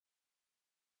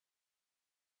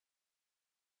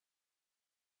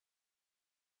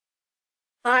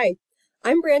Hi,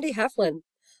 I'm Brandy Heflin.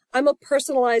 I'm a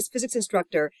personalized physics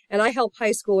instructor, and I help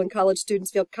high school and college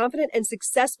students feel confident and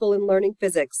successful in learning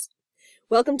physics.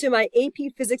 Welcome to my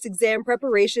AP Physics exam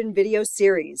preparation video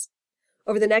series.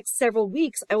 Over the next several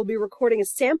weeks, I will be recording a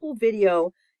sample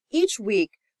video each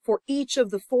week for each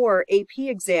of the 4 AP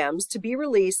exams to be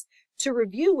released to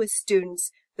review with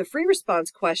students the free response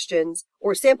questions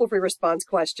or sample free response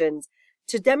questions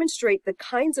to demonstrate the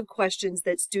kinds of questions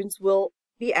that students will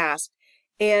be asked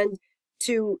and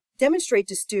to demonstrate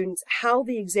to students how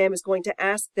the exam is going to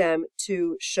ask them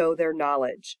to show their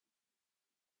knowledge.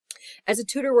 As a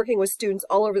tutor working with students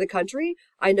all over the country,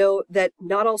 I know that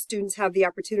not all students have the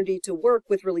opportunity to work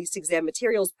with released exam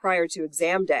materials prior to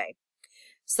exam day.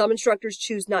 Some instructors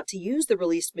choose not to use the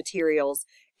released materials,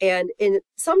 and in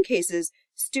some cases,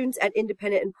 students at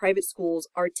independent and private schools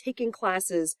are taking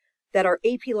classes that are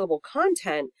AP level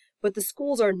content, but the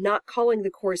schools are not calling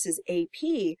the courses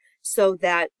AP so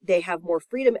that they have more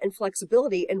freedom and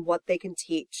flexibility in what they can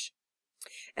teach.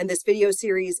 And this video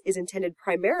series is intended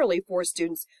primarily for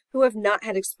students who have not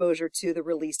had exposure to the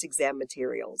released exam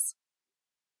materials.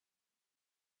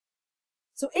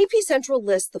 So AP Central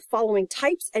lists the following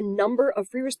types and number of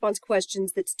free response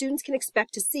questions that students can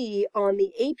expect to see on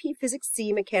the AP Physics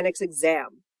C Mechanics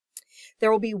exam.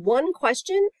 There will be one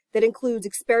question that includes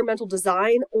experimental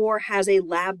design or has a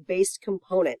lab-based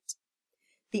component.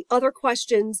 The other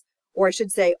questions, or I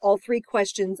should say all 3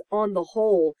 questions on the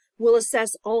whole, will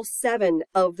assess all 7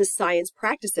 of the science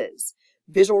practices: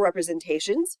 visual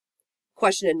representations,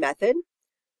 question and method,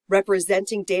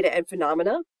 representing data and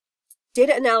phenomena,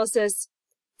 data analysis,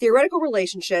 theoretical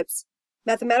relationships,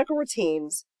 mathematical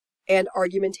routines, and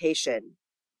argumentation.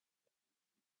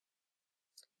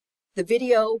 The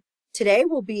video today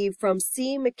will be from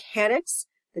C Mechanics,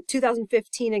 the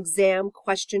 2015 exam,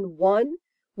 question 1,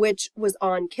 which was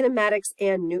on kinematics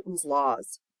and Newton's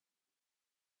laws.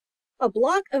 A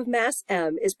block of mass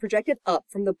m is projected up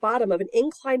from the bottom of an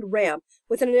inclined ramp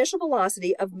with an initial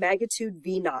velocity of magnitude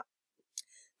v0.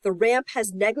 The ramp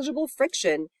has negligible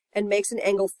friction and makes an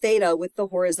angle theta with the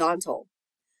horizontal.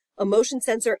 A motion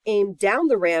sensor aimed down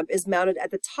the ramp is mounted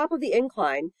at the top of the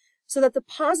incline so that the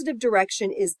positive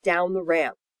direction is down the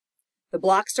ramp. The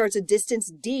block starts a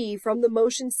distance d from the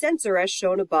motion sensor as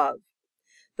shown above.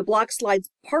 The block slides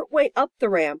partway up the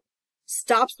ramp,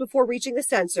 stops before reaching the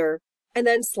sensor, and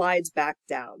then slides back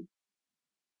down.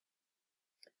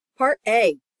 Part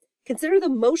A. Consider the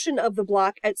motion of the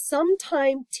block at some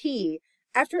time t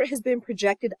after it has been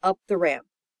projected up the ramp.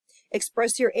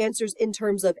 Express your answers in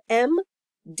terms of m,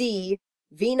 d,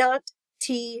 v0,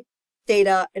 t,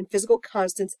 theta, and physical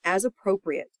constants as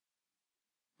appropriate.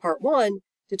 Part 1.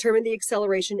 Determine the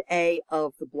acceleration a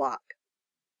of the block.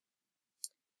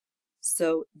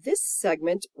 So this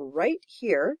segment right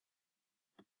here,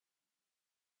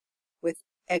 with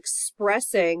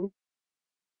expressing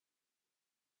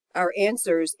our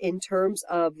answers in terms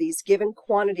of these given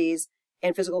quantities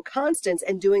and physical constants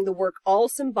and doing the work all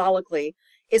symbolically,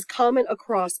 is common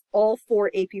across all 4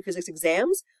 AP Physics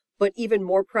exams, but even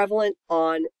more prevalent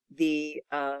on the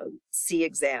C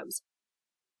exams.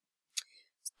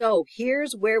 So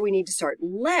here's where we need to start.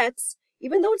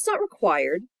 Even though it's not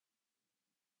required,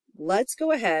 let's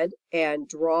go ahead and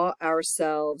draw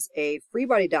ourselves a free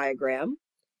body diagram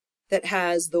that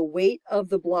has the weight of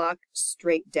the block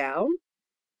straight down.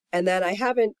 And then I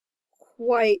haven't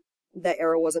quite, the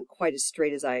arrow wasn't quite as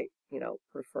straight as I,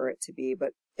 prefer it to be,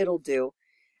 but it'll do.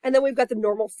 And then we've got the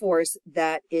normal force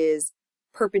that is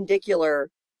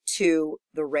perpendicular to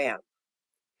the ramp.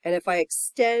 And if I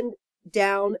extend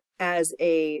down as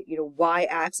a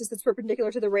y-axis that's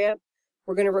perpendicular to the ramp,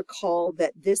 we're going to recall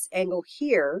that this angle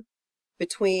here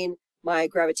between my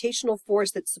gravitational force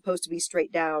that's supposed to be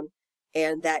straight down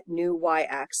and that new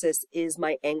y-axis is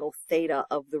my angle theta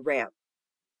of the ramp.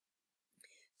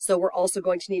 So we're also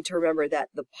going to need to remember that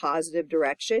the positive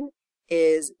direction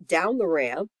is down the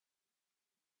ramp.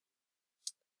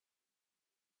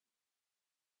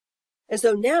 And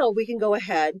so now we can go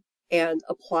ahead and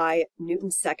apply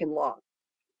Newton's second law.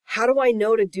 How do I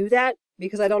know to do that?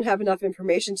 Because I don't have enough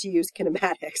information to use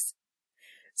kinematics.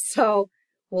 So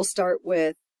we'll start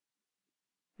with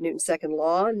Newton's second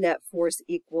law, net force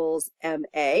equals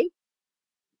ma.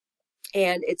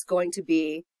 And it's going to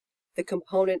be the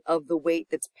component of the weight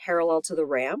that's parallel to the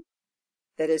ramp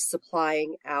that is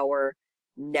supplying our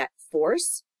net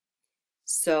force.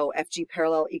 So Fg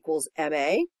parallel equals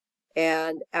ma.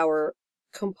 And our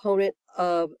component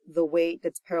of the weight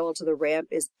that's parallel to the ramp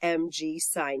is mg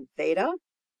sine theta.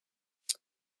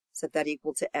 Set that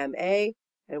equal to ma,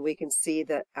 and we can see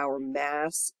that our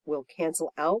mass will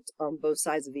cancel out on both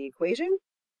sides of the equation.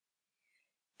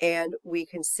 and we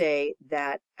can say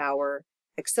that our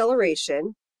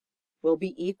acceleration will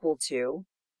be equal to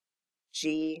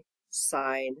g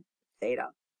sine theta.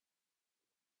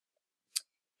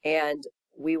 And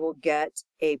we will get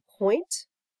a point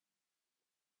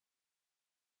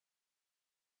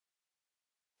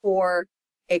for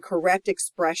a correct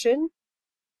expression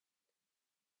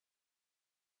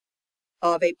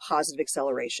of a positive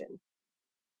acceleration.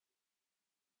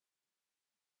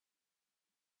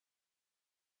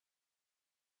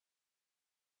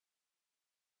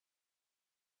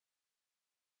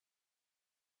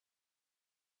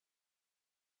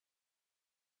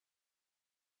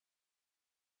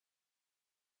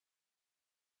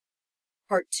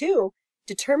 Part 2,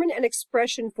 determine an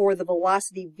expression for the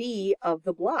velocity v of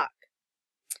the block.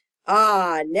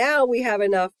 Now we have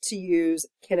enough to use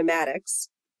kinematics.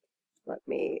 Let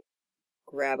me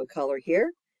grab a color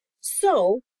here.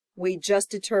 So we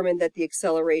just determined that the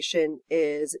acceleration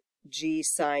is g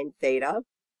sine theta.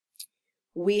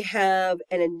 We have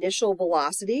an initial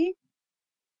velocity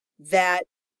that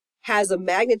has a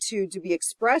magnitude to be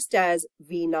expressed as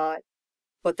v naught,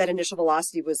 but that initial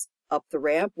velocity was up the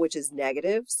ramp, which is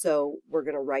negative. So we're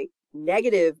going to write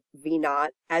negative v naught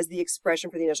as the expression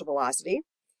for the initial velocity.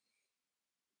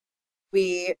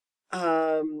 We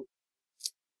can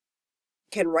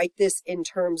write this in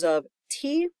terms of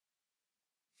t.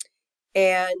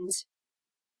 And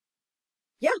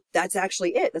yeah, that's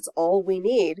actually it. That's all we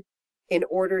need in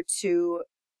order to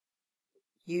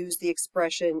use the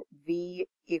expression v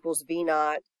equals v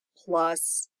naught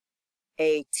plus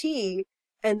at,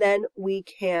 and then we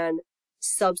can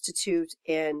substitute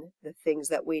in the things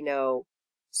that we know.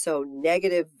 So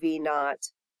negative v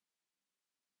naught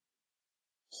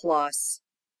plus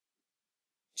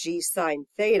g sine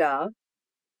theta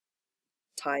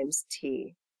times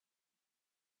t.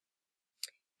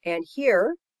 And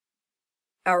here,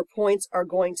 our points are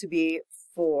going to be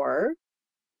for,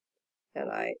 and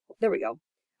there we go.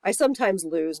 I sometimes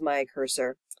lose my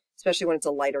cursor, especially when it's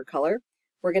a lighter color.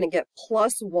 We're going to get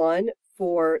 +1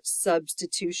 for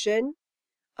substitution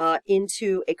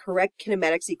into a correct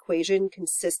kinematics equation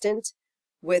consistent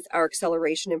with our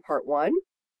acceleration in part 1.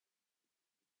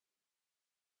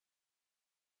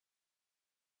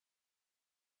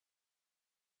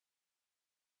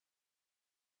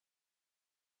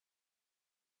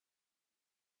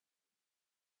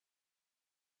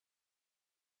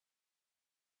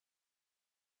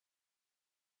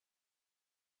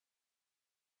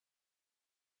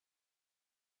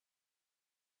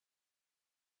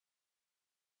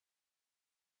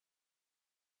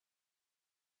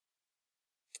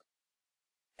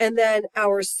 And then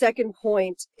our second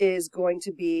point is going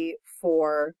to be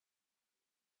for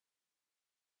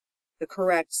the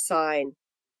correct sign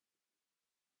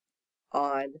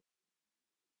on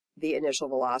the initial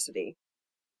velocity.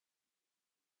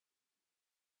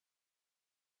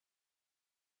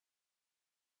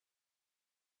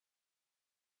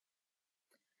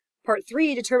 Part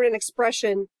 3, determine an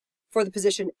expression for the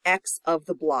position x of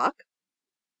the block.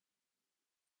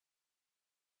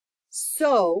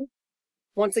 So,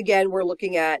 once again, we're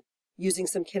looking at using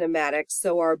some kinematics.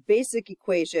 So our basic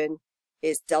equation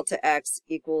is delta x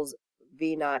equals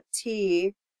v naught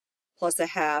t plus a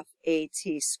half at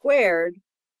squared.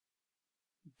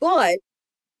 But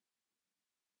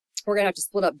we're going to have to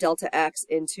split up delta x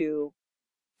into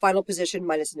final position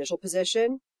minus initial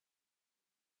position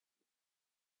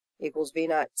equals v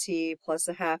naught t plus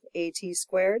a half at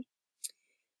squared.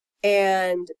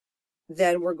 And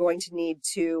then we're going to need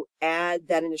to add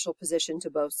that initial position to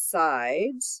both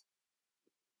sides.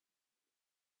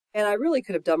 And I really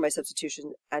could have done my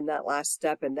substitution in that last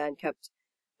step and then kept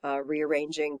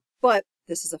rearranging, but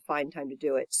this is a fine time to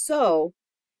do it. So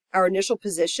our initial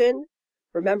position,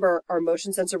 remember our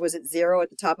motion sensor was at 0 at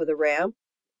the top of the ramp,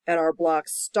 and our block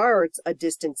starts a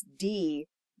distance d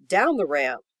down the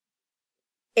ramp.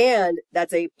 And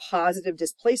that's a positive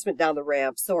displacement down the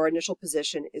ramp, so our initial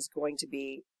position is going to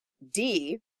be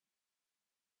d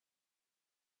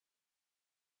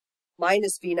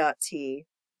minus v naught t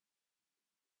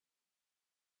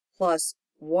plus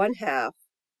 1/2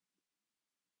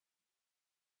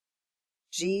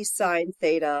 g sine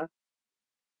theta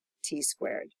t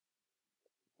squared.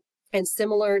 And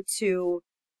similar to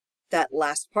that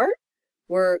last part,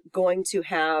 we're going to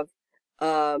have,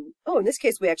 in this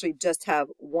case, we actually just have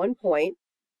 1 point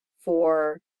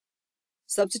for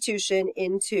substitution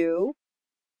into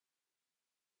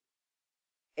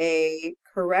a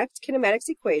correct kinematics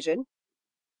equation.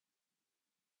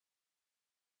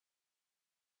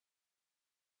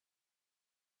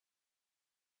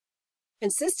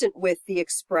 Consistent with the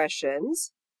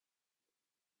expressions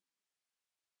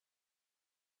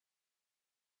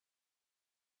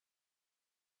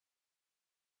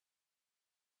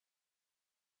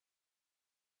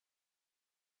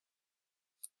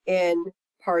in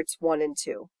parts 1 and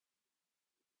 2.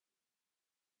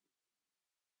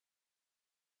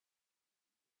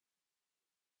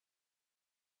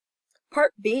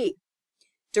 Part B.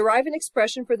 Derive an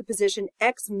expression for the position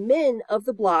x min of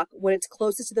the block when it's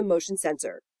closest to the motion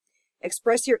sensor.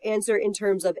 Express your answer in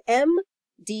terms of m,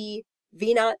 d,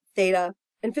 v naught, theta,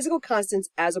 and physical constants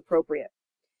as appropriate.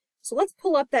 So let's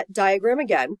pull up that diagram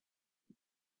again.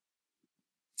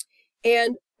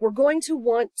 And we're going to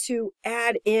want to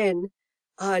add in,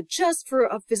 just for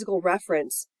a physical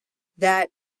reference, that,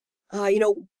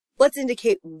 let's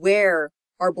indicate where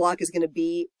our block is going to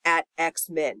be at x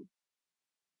min.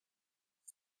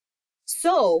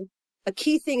 So a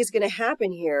key thing is going to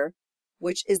happen here,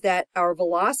 which is that our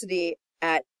velocity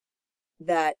at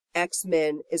that x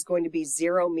min is going to be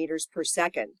 0 meters per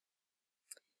second.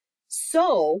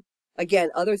 So again,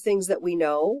 other things that we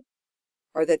know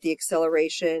are that the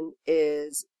acceleration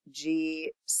is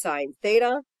g sine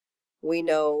theta. We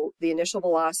know the initial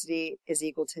velocity is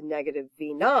equal to negative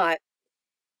v naught.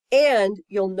 And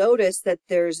you'll notice that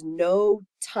there's no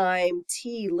time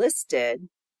t listed.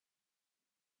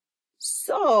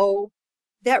 So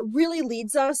that really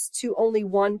leads us to only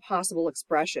one possible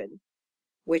expression,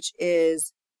 which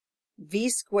is v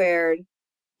squared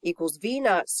equals v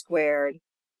naught squared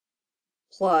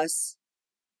plus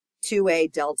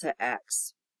 2a delta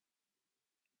x.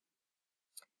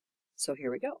 So here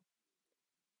we go.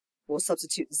 We'll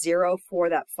substitute 0 for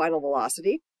that final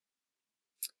velocity.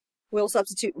 We'll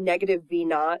substitute negative v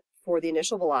naught for the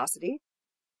initial velocity.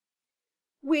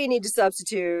 We need to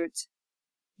substitute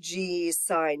g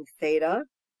sine theta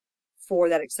for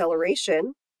that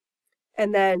acceleration.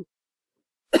 And then,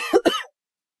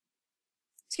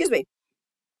 excuse me,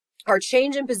 our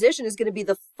change in position is going to be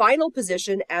the final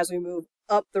position as we move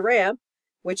up the ramp,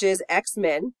 which is x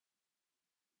min,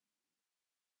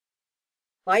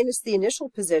 minus the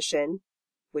initial position,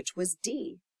 which was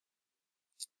d.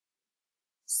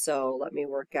 So let me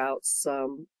work out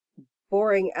some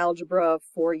boring algebra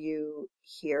for you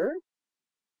here.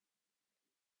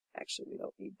 Actually, we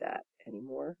don't need that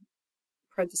anymore.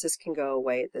 Parenthesis can go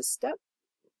away at this step.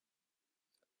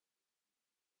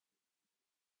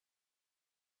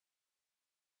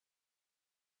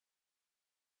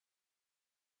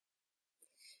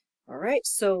 All right,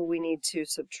 so we need to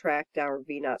subtract our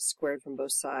v naught squared from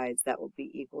both sides. That will be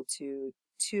equal to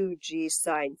 2g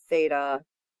sine theta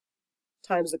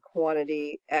times the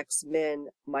quantity x min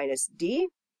minus d.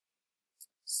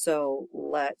 So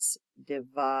let's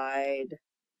divide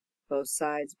both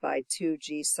sides by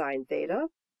 2g sine theta.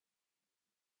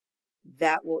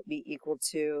 That will be equal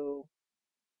to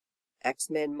x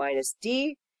min minus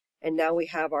d. And now we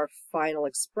have our final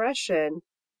expression.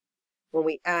 When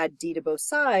we add d to both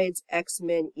sides, x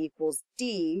min equals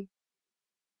d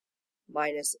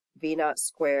minus v naught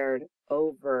squared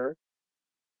over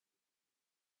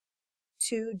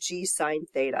 2g sine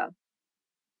theta.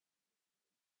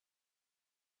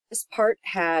 This part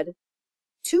had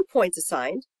 2 points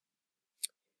assigned,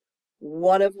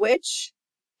 one of which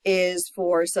is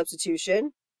for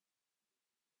substitution.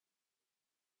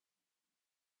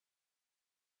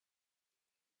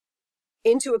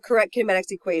 Into a correct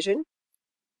kinematics equation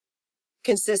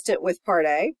consistent with part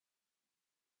A.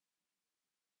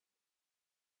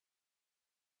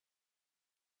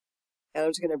 And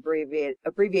I'm just going to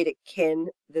abbreviate it kin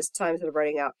this time instead of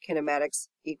writing out kinematics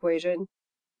equation.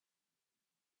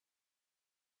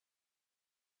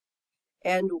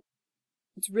 And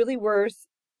it's really worth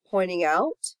pointing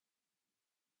out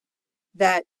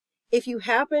that if you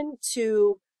happen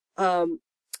to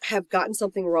have gotten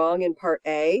something wrong in part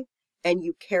A and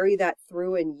you carry that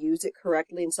through and use it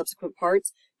correctly in subsequent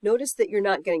parts, notice that you're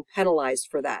not getting penalized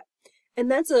for that. And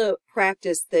that's a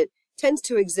practice that tends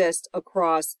to exist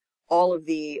across all of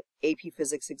the AP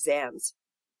Physics exams.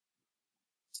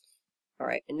 All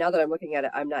right, and now that I'm looking at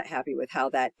it, I'm not happy with how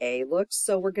that A looks,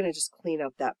 so we're going to just clean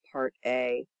up that part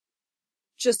A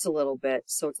just a little bit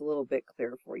so it's a little bit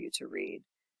clearer for you to read.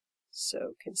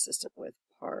 So consistent with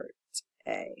part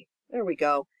A. There we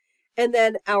go. And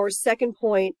then our second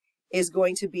point is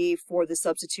going to be for the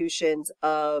substitutions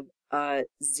of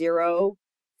 0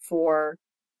 for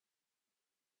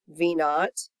V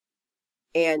naught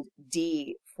and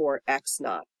D for X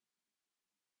naught.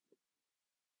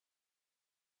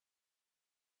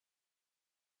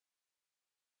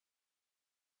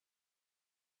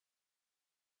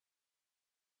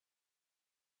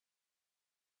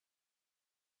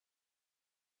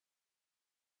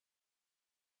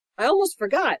 I almost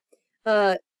forgot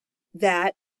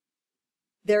that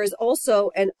there is also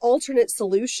an alternate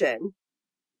solution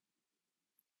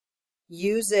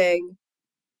using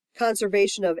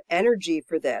conservation of energy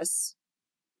for this.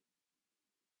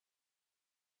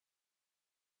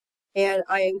 And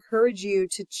I encourage you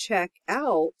to check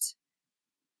out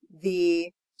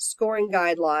the scoring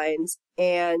guidelines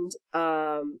and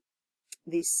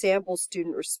the sample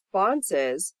student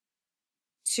responses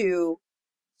to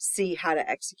see how to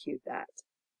execute that.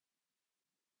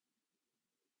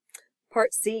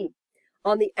 Part C.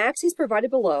 On the axes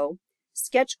provided below,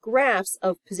 sketch graphs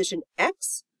of position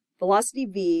x, velocity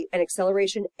v, and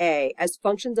acceleration a as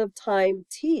functions of time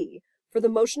t for the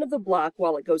motion of the block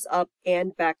while it goes up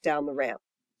and back down the ramp.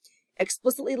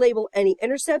 Explicitly label any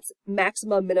intercepts,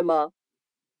 maxima, minima,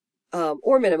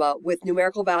 or minima with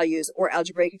numerical values or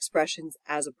algebraic expressions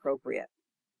as appropriate.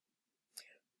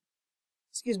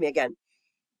 Excuse me again.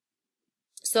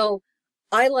 So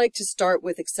I like to start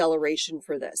with acceleration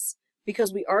for this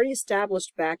because we already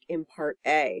established back in part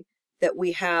A that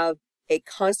we have a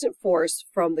constant force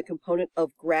from the component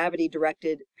of gravity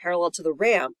directed parallel to the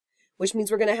ramp, which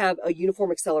means we're going to have a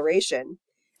uniform acceleration.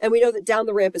 And we know that down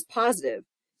the ramp is positive.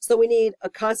 So we need a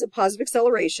constant positive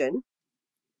acceleration,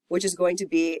 which is going to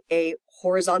be a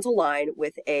horizontal line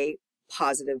with a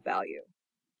positive value.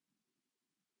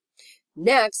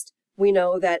 Next, we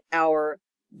know that our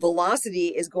velocity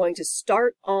is going to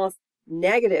start off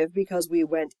negative because we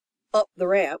went up the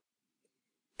ramp.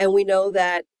 And we know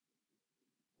that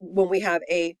when we have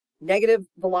a negative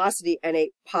velocity and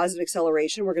a positive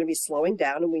acceleration, we're going to be slowing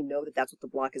down, and we know that that's what the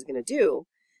block is going to do.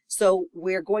 So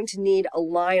we're going to need a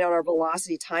line on our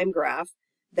velocity time graph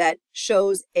that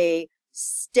shows a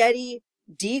steady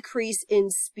decrease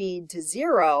in speed to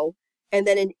 0 and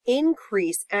then an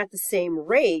increase at the same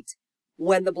rate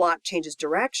when the block changes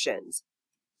directions.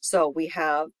 So we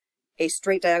have a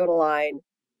straight diagonal line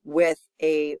with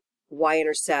a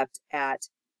y-intercept at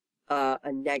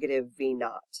a negative v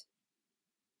naught.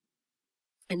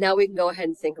 And now we can go ahead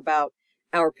and think about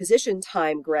our position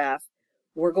time graph.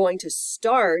 We're going to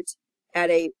start at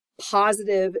a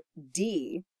positive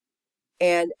d,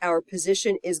 and our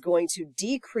position is going to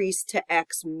decrease to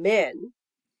x min,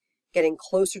 getting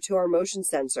closer to our motion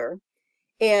sensor.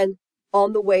 And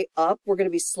on the way up, we're going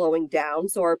to be slowing down.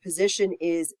 So our position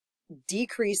is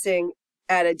decreasing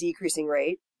at a decreasing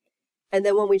rate. And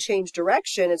then when we change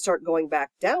direction and start going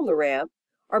back down the ramp,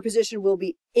 our position will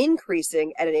be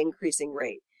increasing at an increasing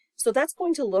rate. So that's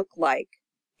going to look like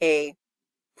a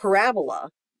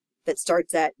parabola that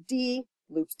starts at d,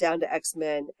 loops down to x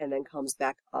min, and then comes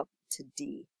back up to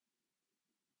d.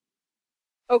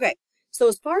 Okay, so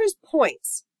as far as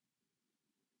points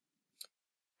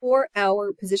for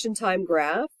our position time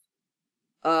graph,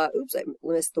 oops, I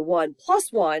missed the 1,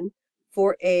 +1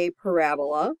 for a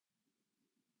parabola.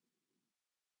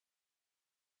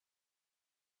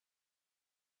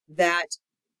 That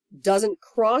doesn't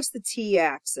cross the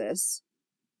t-axis.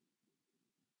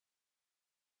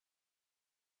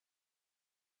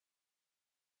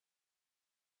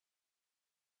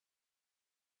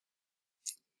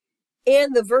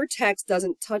 And the vertex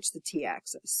doesn't touch the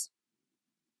t-axis.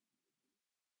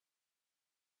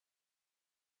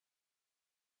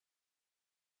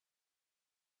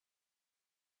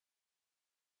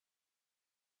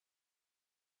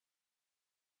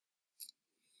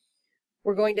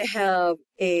 We're going to have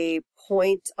a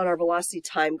point on our velocity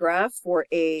time graph for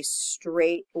a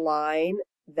straight line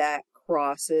that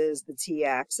crosses the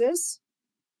t-axis.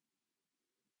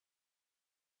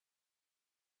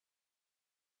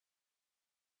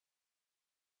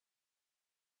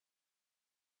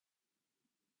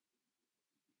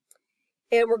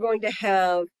 And we're going to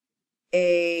have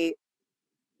a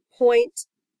point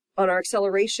on our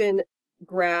acceleration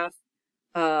graph.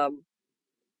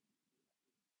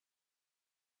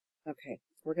 Okay,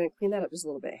 we're going to clean that up just a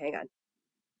little bit. Hang on.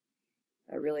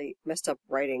 I really messed up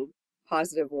writing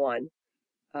 +1.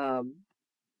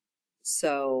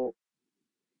 So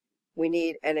we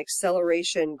need an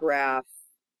acceleration graph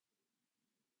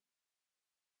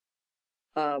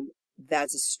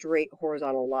that's a straight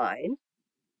horizontal line.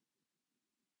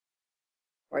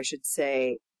 Or I should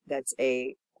say that's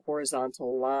a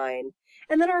horizontal line.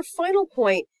 And then our final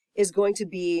point is going to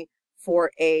be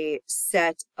for a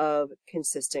set of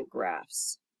consistent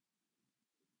graphs.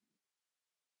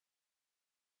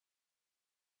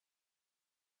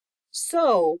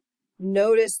 So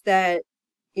notice that,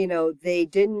 they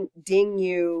didn't ding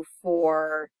you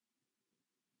for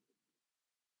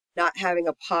not having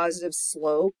a positive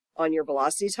slope on your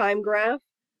velocity time graph,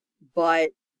 but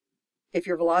if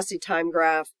your velocity time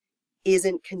graph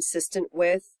isn't consistent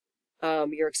with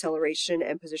your acceleration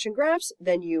and position graphs,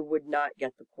 then you would not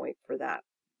get the point for that.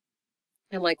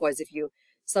 And likewise, if you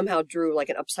somehow drew like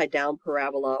an upside down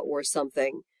parabola or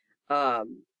something,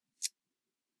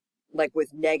 like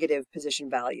with negative position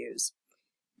values.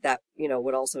 That,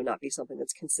 would also not be something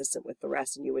that's consistent with the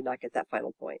rest, and you would not get that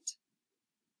final point.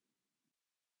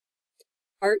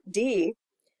 Part D,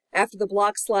 after the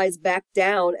block slides back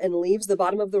down and leaves the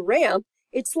bottom of the ramp,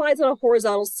 it slides on a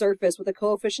horizontal surface with a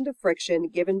coefficient of friction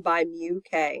given by mu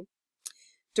k.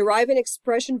 Derive an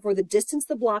expression for the distance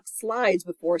the block slides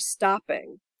before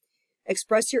stopping.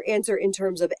 Express your answer in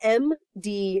terms of m,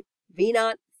 d, v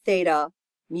naught, theta,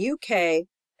 mu k,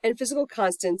 and physical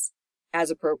constants as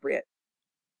appropriate.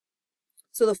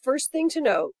 So the first thing to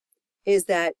note is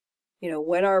that,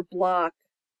 when our block,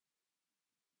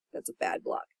 that's a bad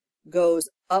block, goes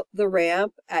up the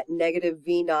ramp at negative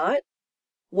v naught,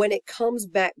 when it comes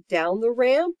back down the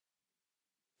ramp,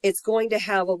 it's going to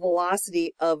have a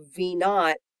velocity of v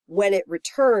naught when it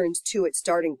returns to its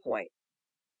starting point.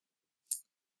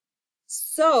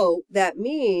 So that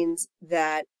means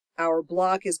that our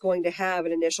block is going to have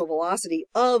an initial velocity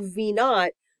of v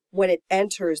naught when it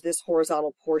enters this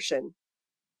horizontal portion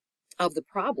of the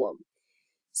problem.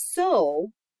 So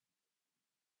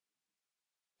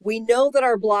we know that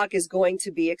our block is going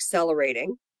to be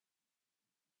accelerating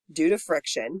due to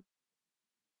friction.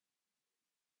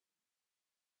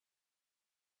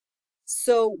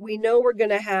 So we know we're going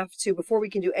to have to, before we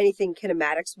can do anything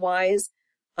kinematics-wise,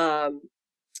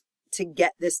 to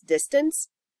get this distance,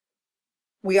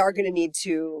 we are going to need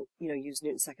to, use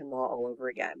Newton's second law all over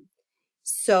again.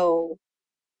 So,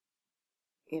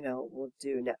 we'll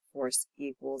do net force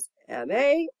equals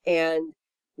ma, and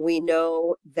we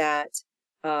know that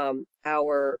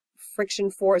our friction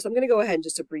force, I'm going to go ahead and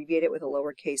just abbreviate it with a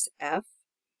lowercase f.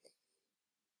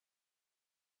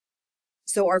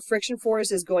 So our friction force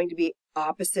is going to be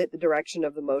opposite the direction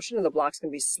of the motion, and the block's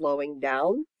going to be slowing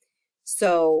down.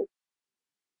 So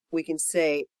we can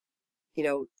say,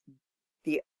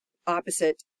 the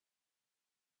opposite,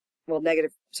 well,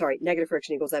 negative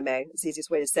friction equals ma. It's the easiest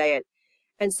way to say it.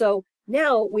 And so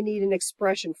now we need an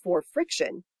expression for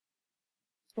friction.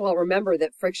 Well, remember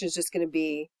that friction is just going to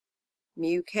be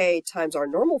mu k times our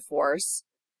normal force,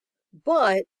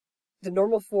 but the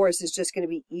normal force is just going to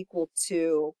be equal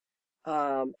to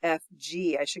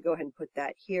Fg. I should go ahead and put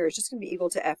that here. It's just going to be equal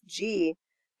to Fg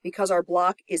because our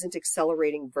block isn't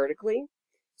accelerating vertically,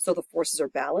 so the forces are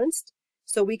balanced.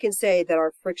 So we can say that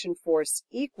our friction force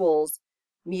equals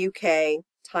mu k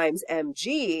times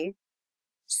mg.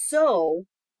 So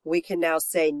we can now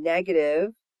say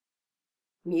negative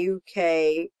mu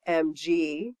k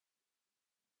mg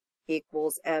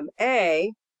equals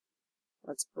ma.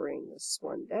 Let's bring this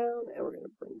one down, and we're going to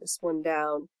bring this one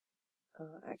down.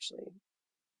 Actually,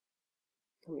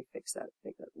 let me fix that,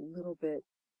 make that a little bit,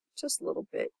 just a little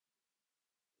bit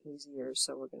easier.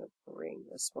 So we're going to bring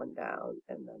this one down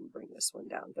and then bring this one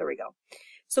down. There we go.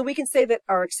 So we can say that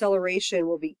our acceleration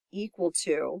will be equal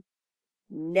to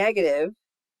negative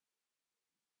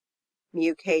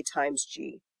mu k times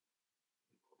g.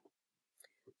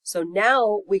 So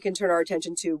now we can turn our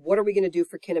attention to what are we going to do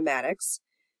for kinematics.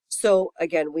 So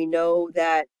again, we know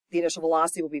that the initial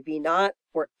velocity will be v naught.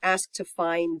 We're asked to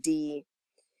find d.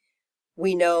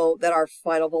 We know that our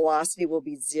final velocity will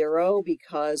be 0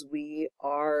 because we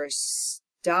are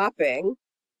stopping.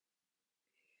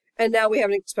 And now we have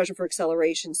an expression for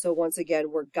acceleration. So once again,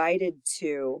 we're guided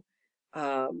to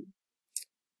a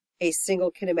single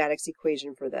kinematics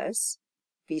equation for this.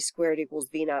 V squared equals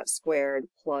v naught squared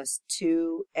plus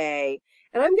 2a.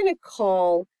 And I'm going to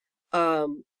call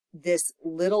this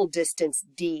little distance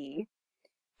d,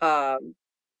 the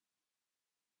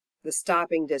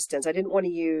stopping distance. I didn't want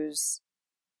to use,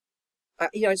 I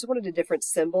just wanted a different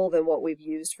symbol than what we've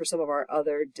used for some of our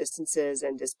other distances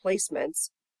and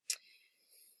displacements.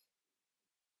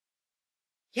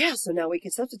 Yeah, so now we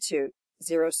can substitute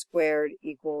 0 squared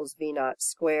equals v naught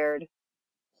squared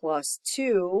plus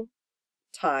 2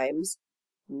 times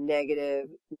negative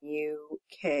mu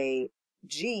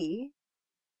kg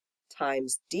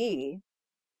times d.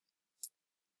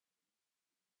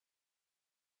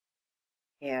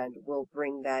 And we'll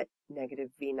bring that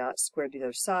negative v naught squared to the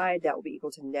other side. That will be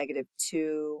equal to negative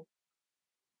 2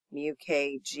 mu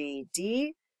kg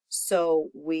d. So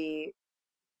we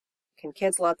can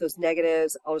cancel out those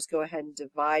negatives. I'll just go ahead and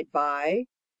divide by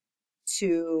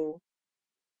 2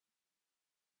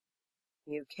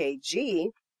 mu kg.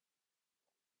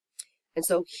 And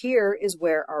so here is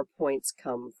where our points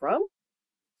come from.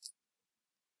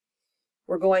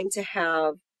 We're going to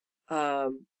have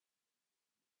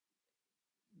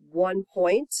 1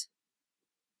 point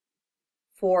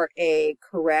for a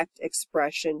correct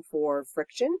expression for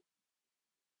friction.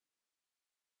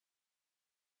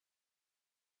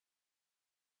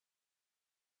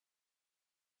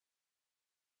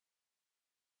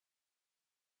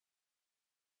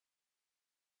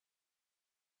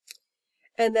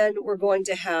 And then we're going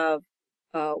to have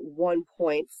 1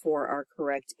 point for our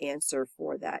correct answer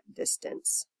for that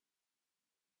distance.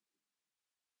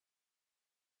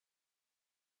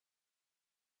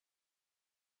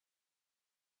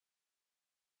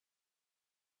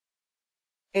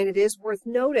 And it is worth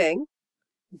noting,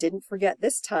 didn't forget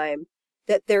this time,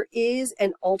 that there is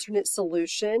an alternate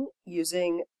solution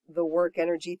using the work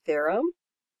energy theorem.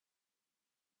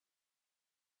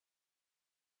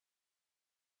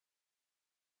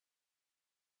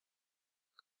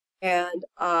 And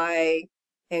I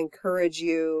encourage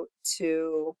you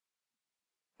to,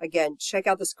 again, check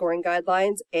out the scoring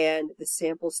guidelines and the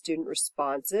sample student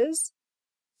responses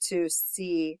to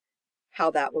see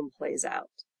how that one plays out.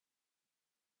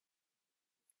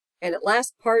 And at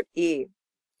last, part E.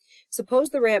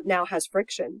 Suppose the ramp now has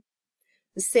friction.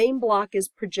 The same block is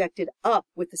projected up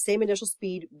with the same initial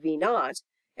speed v0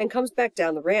 and comes back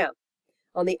down the ramp.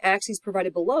 On the axes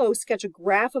provided below, sketch a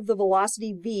graph of the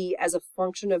velocity v as a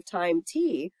function of time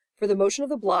t for the motion of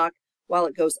the block while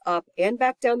it goes up and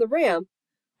back down the ramp,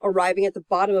 arriving at the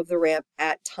bottom of the ramp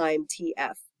at time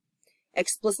tf.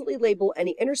 Explicitly label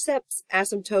any intercepts,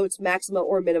 asymptotes, maxima,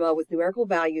 or minima with numerical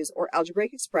values or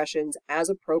algebraic expressions as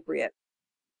appropriate.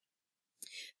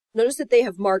 Notice that they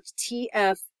have marked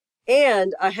tf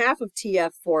and a half of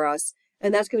tf for us,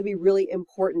 and that's going to be really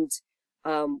important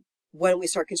when we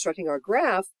start constructing our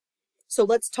graph. So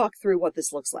let's talk through what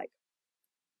this looks like.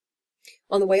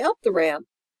 On the way up the ramp,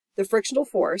 the frictional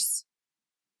force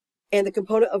and the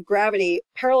component of gravity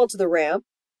parallel to the ramp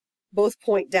both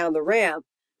point down the ramp,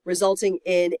 resulting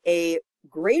in a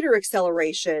greater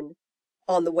acceleration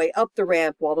on the way up the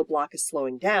ramp while the block is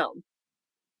slowing down.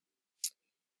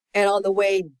 And on the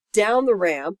way down the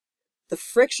ramp, the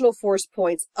frictional force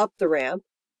points up the ramp.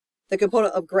 The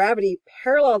component of gravity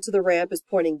parallel to the ramp is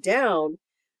pointing down,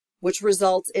 which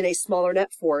results in a smaller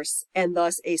net force and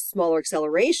thus a smaller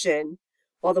acceleration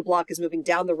while the block is moving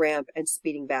down the ramp and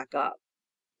speeding back up.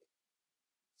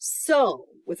 So,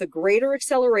 with a greater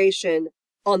acceleration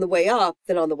on the way up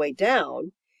than on the way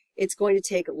down, it's going to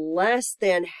take less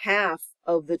than half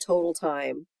of the total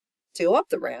time to go up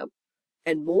the ramp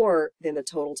and more than half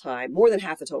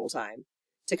the total time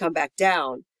to come back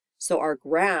down. So our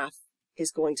graph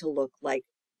is going to look like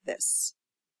this.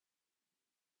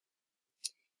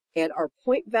 And our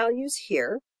point values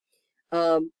here,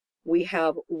 we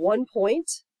have 1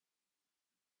 point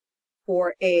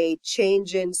for a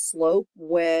change in slope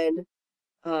when,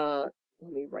 let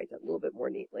me write that a little bit more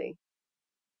neatly.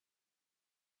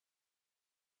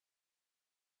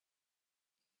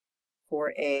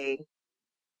 For a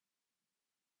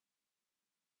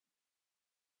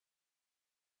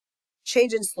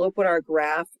change in slope when our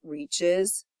graph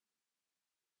reaches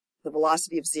the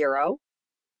velocity of 0.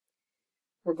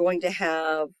 We're going to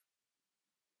have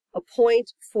a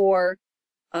point for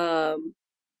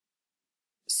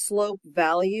slope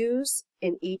values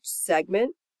in each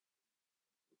segment.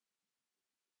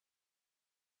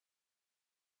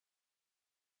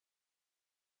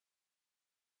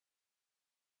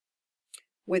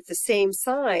 With the same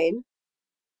sign,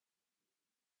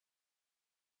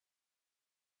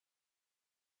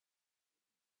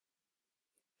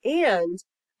 and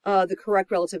the correct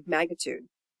relative magnitude.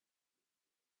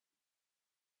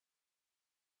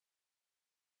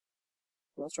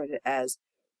 Let's write it as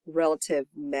relative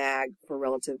mag for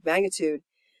relative magnitude.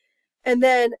 And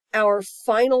then our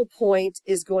final point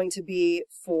is going to be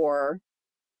for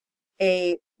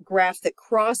a graph that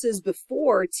crosses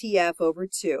before TF over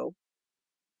 2.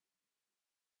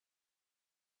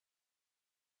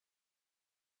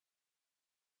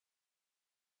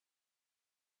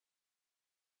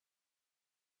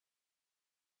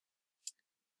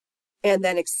 And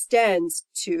then extends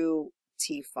to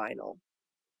T final.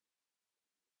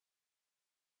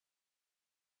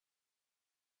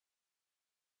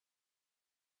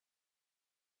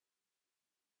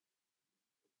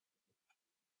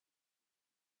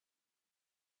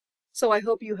 So I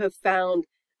hope you have found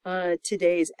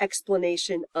today's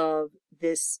explanation of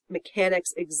this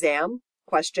mechanics exam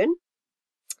question.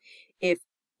 If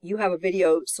you have a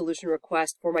video solution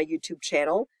request for my YouTube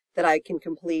channel that I can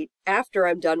complete after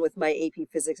I'm done with my AP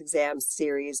Physics exam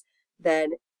series,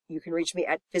 then you can reach me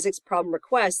at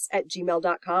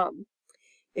physicsproblemrequests@gmail.com.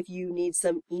 If you need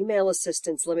some email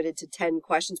assistance limited to 10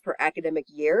 questions per academic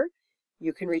year,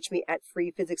 you can reach me at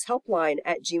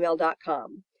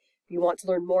freephysicshelpline@gmail.com. If you want to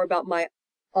learn more about my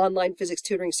online physics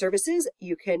tutoring services,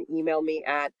 you can email me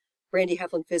at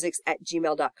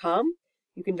brandyheflinphysics@gmail.com.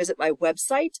 You can visit my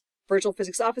website,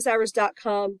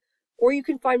 virtualphysicsofficehours.com, or you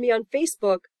can find me on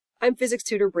Facebook. I'm Physics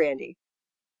Tutor Brandy.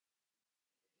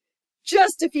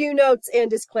 Just a few notes and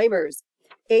disclaimers.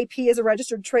 AP is a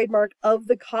registered trademark of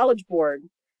the College Board.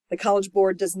 The College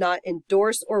Board does not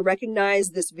endorse or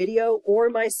recognize this video or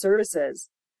my services.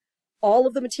 All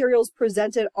of the materials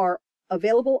presented are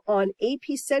available on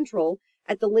AP Central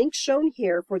at the link shown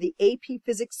here for the AP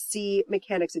Physics C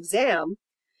Mechanics exam,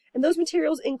 and those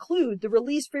materials include the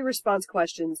release-free response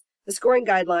questions, the scoring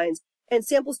guidelines, and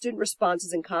sample student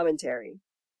responses and commentary.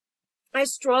 I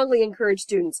strongly encourage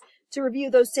students to review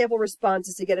those sample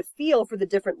responses to get a feel for the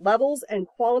different levels and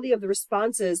quality of the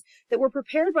responses that were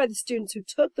prepared by the students who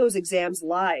took those exams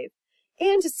live,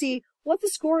 and to see what the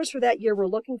scores for that year were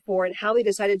looking for and how they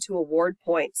decided to award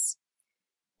points.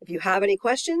 If you have any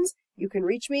questions, you can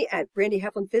reach me at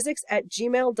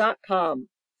brandyheflinphysics@gmail.com.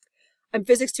 I'm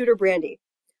physics tutor Brandy.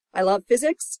 I love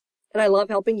physics, and I love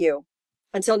helping you.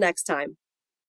 Until next time.